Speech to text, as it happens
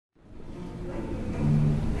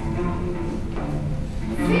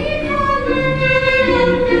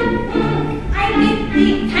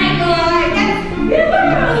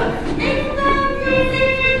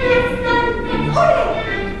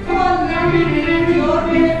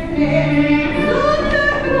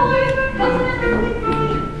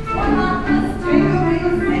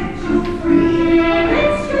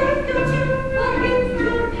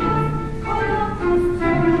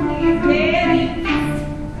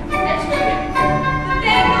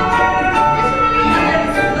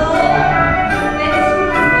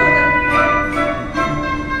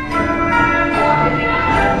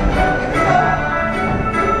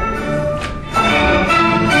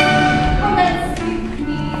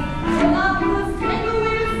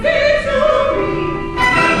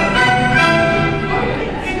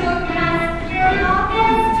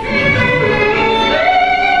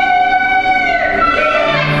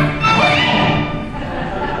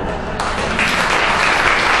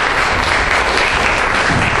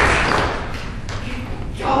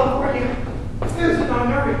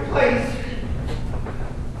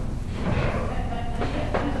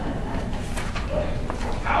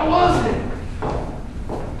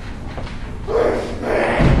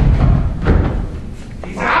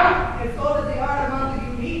He's out? As old as the art among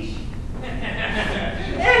you each.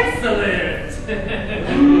 Excellent!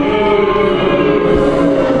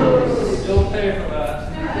 You'll pay for that.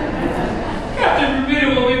 Captain Bermuda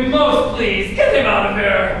will be most pleased. Get him out of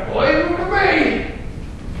here! Leave him to me!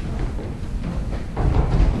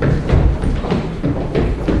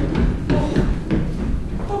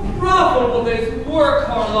 A profitable day's work,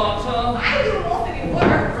 Carlotta. I do most of the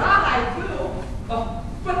work, I do.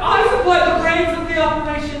 But I supply the brains of the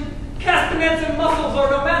operation. Castanets and muscles are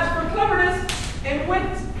no match for cleverness and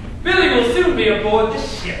wit. Billy will soon be aboard the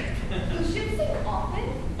ship. You should sing often.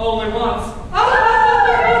 Only once.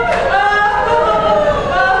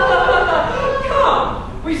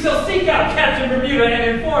 Come, we shall seek out Captain Bermuda and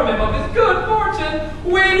inform him of his good fortune.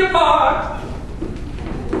 We depart.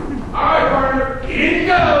 All right, partner, in you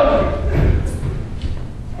go.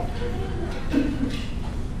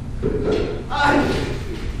 I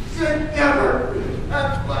should never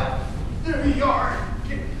have left the yard.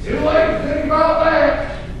 Too late to think about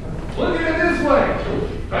that. Look at it this way.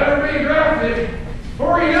 Better be drafted.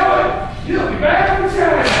 Before you know it, you'll be back from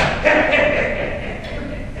China.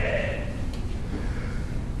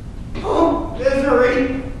 Oh,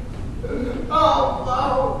 misery. Oh,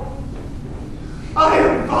 woe. I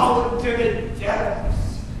have fallen to the depths.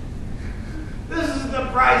 This is the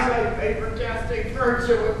price I pay for casting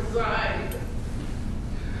virtue inside.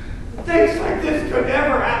 Things like this could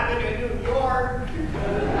never happen in New York.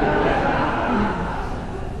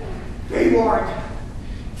 Be warned.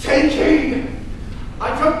 Take heed. I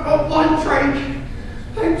took but one drink,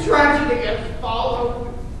 and tragedy has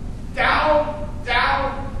followed. Down,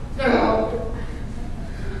 down, down.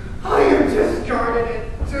 I am discarded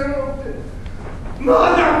and doomed.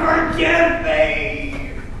 Mother, forgive me!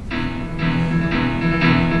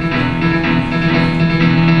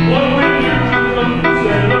 What would you come to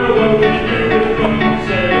say? What would you come to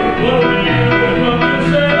say? What would you come to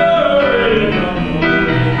say?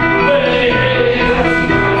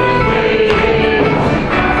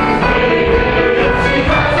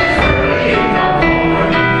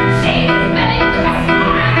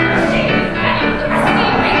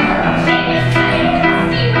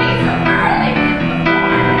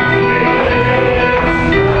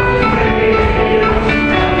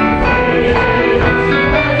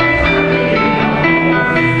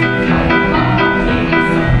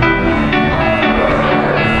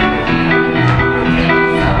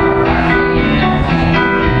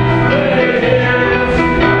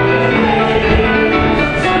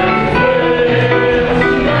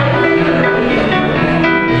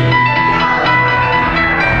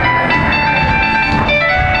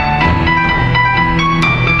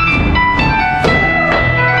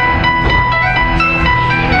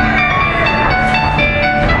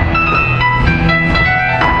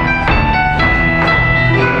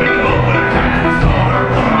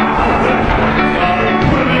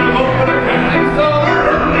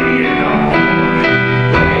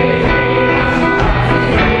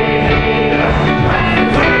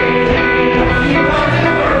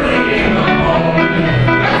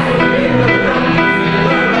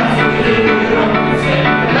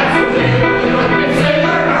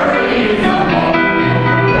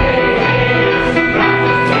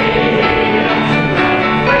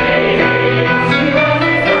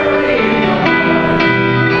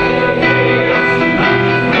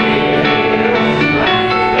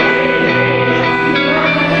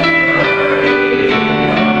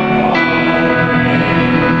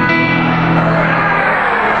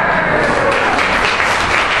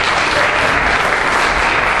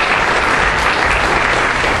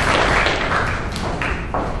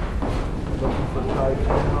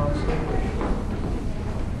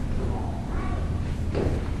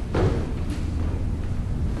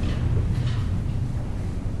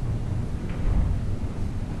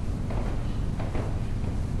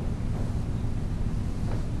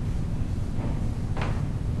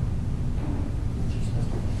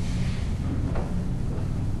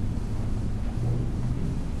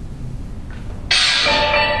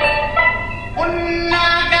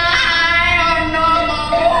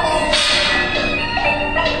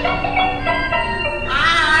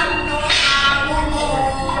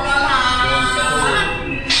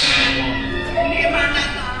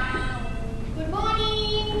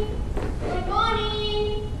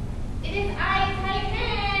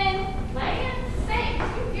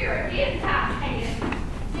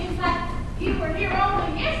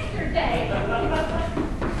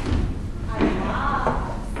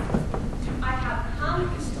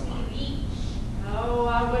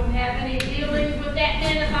 I wouldn't have any dealings with that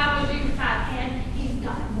man if I was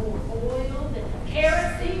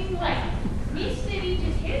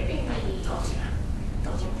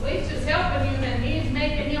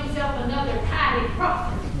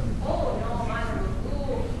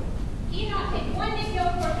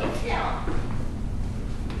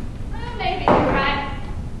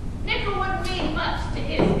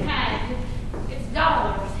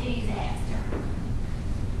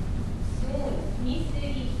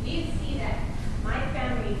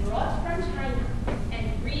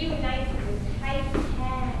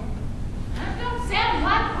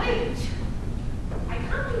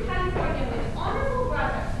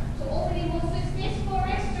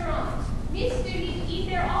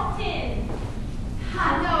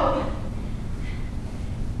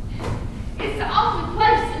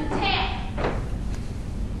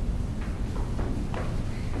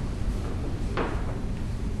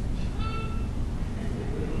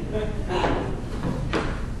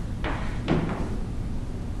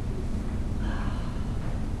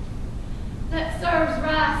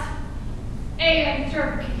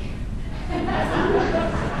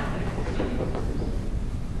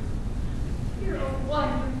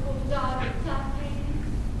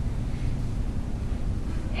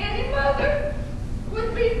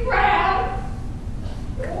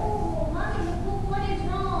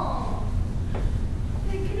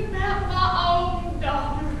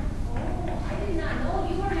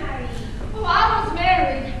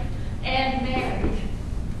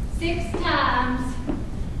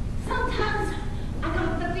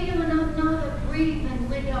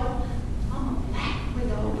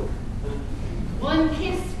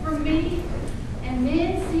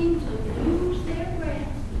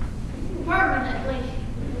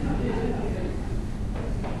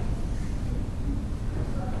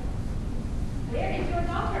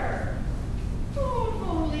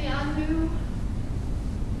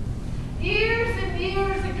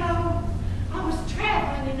ago, I was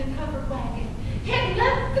traveling in a covered wagon, had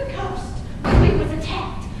left the coast when we was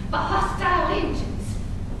attacked by hostile Indians.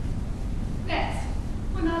 That's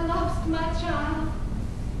when I lost my child.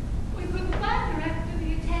 We put the wagon after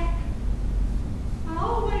the attack. I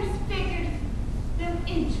always figured them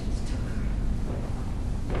Indians took her.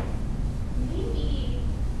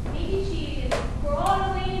 Maybe she is crawling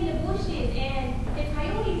away in the bushes and the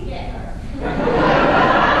coyotes get her.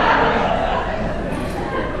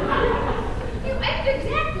 You ain't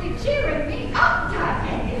exactly cheering me up,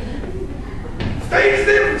 Taipei. Stay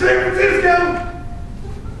still from San Francisco!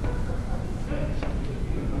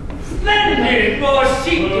 Splendid! More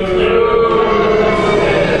sheep to clear.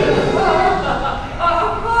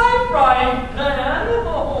 Hi, frying pan.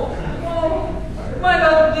 My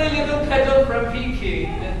lovely little kettle from Peking.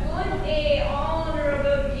 Good day,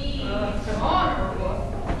 honorable beast. Honorable.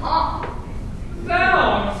 Huh?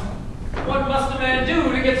 Zounds! What must a man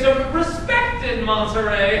do to get some respect in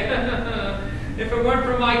Monterey? If it weren't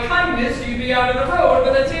for my kindness, you'd be out of the road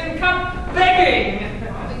with a tin cup begging.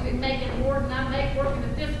 Probably been making more than I make working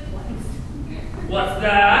at this place. What's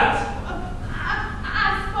that?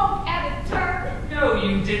 I spoke out of turn. No,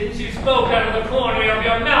 you didn't. You spoke out of the corner of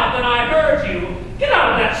your mouth and I heard you. Get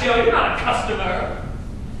out of that show. You're not a customer.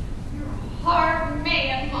 You're a hard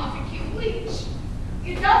man, Montague Leach.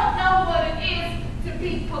 You don't know what it is to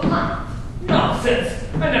be polite. Nonsense.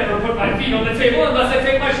 I never put my feet on the table unless I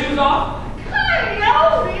take my shoes off.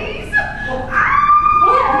 Coyote!